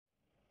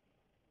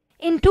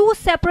In two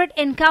separate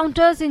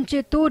encounters in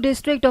Chittoor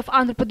district of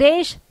Andhra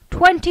Pradesh,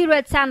 20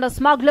 red sander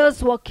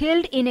smugglers were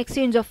killed in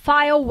exchange of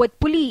fire with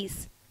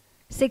police.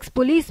 6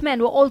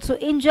 policemen were also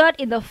injured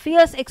in the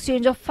fierce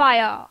exchange of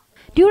fire.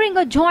 During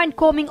a joint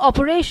combing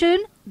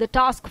operation, the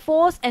task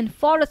force and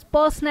forest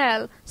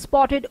personnel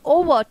spotted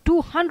over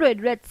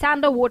 200 red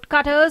sander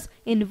woodcutters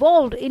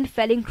involved in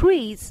felling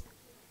trees.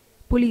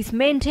 Police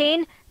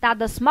maintain that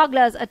the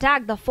smugglers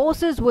attacked the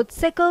forces with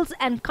sickles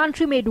and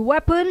country-made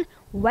weapons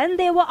when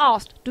they were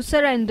asked to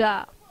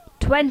surrender.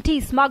 20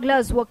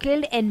 smugglers were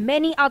killed and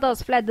many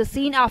others fled the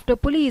scene after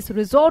police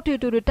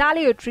resorted to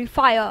retaliatory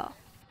fire.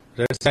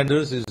 Red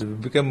sanders is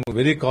become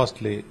very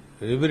costly.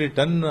 Every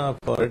ton of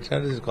red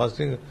sanders is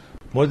costing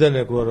more than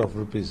a crore of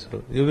rupees.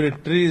 Every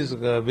tree is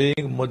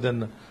weighing more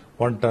than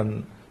 1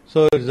 ton.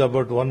 So it's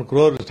about 1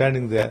 crore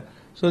standing there.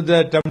 So they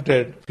are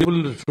tempted.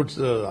 People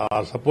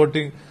are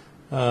supporting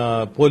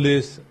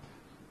police.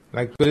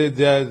 Actually,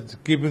 they are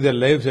keeping their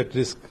lives at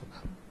risk,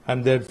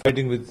 and they are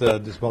fighting with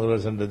the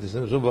smugglers and this.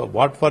 So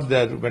what for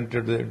they went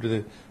into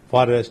the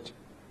forest,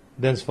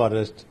 dense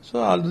forest.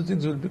 So all the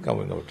things will be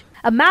coming out.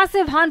 A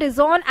massive hunt is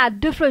on at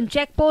different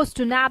checkposts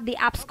to nab the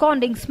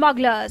absconding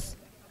smugglers.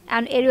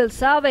 An aerial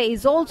survey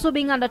is also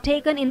being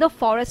undertaken in the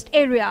forest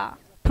area.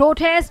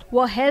 Protests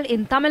were held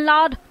in Tamil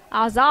Nadu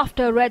hours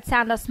after red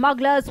sander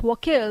smugglers were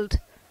killed.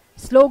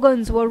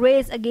 Slogans were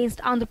raised against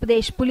Andhra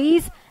Pradesh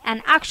police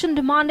and action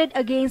demanded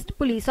against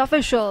police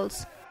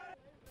officials.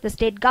 The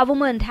state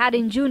government had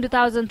in June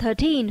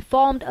 2013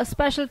 formed a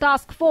special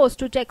task force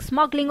to check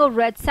smuggling of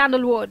red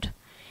sandalwood.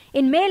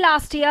 In May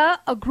last year,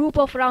 a group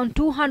of around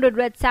 200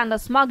 red sander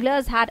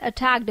smugglers had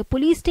attacked a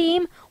police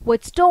team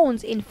with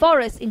stones in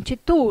forests in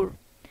Chittoor.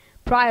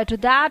 Prior to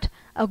that,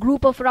 a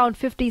group of around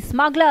 50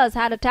 smugglers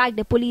had attacked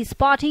a police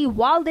party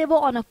while they were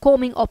on a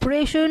combing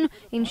operation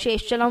in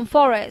Seshachalam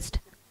forest.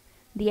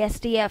 The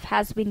STF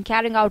has been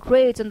carrying out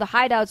raids on the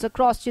hideouts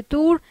across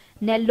Chittoor,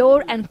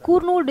 Nellore and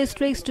Kurnool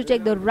districts to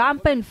check the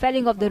rampant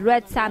felling of the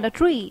red sander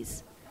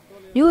trees.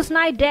 News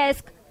Night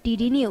Desk,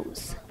 TD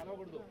News.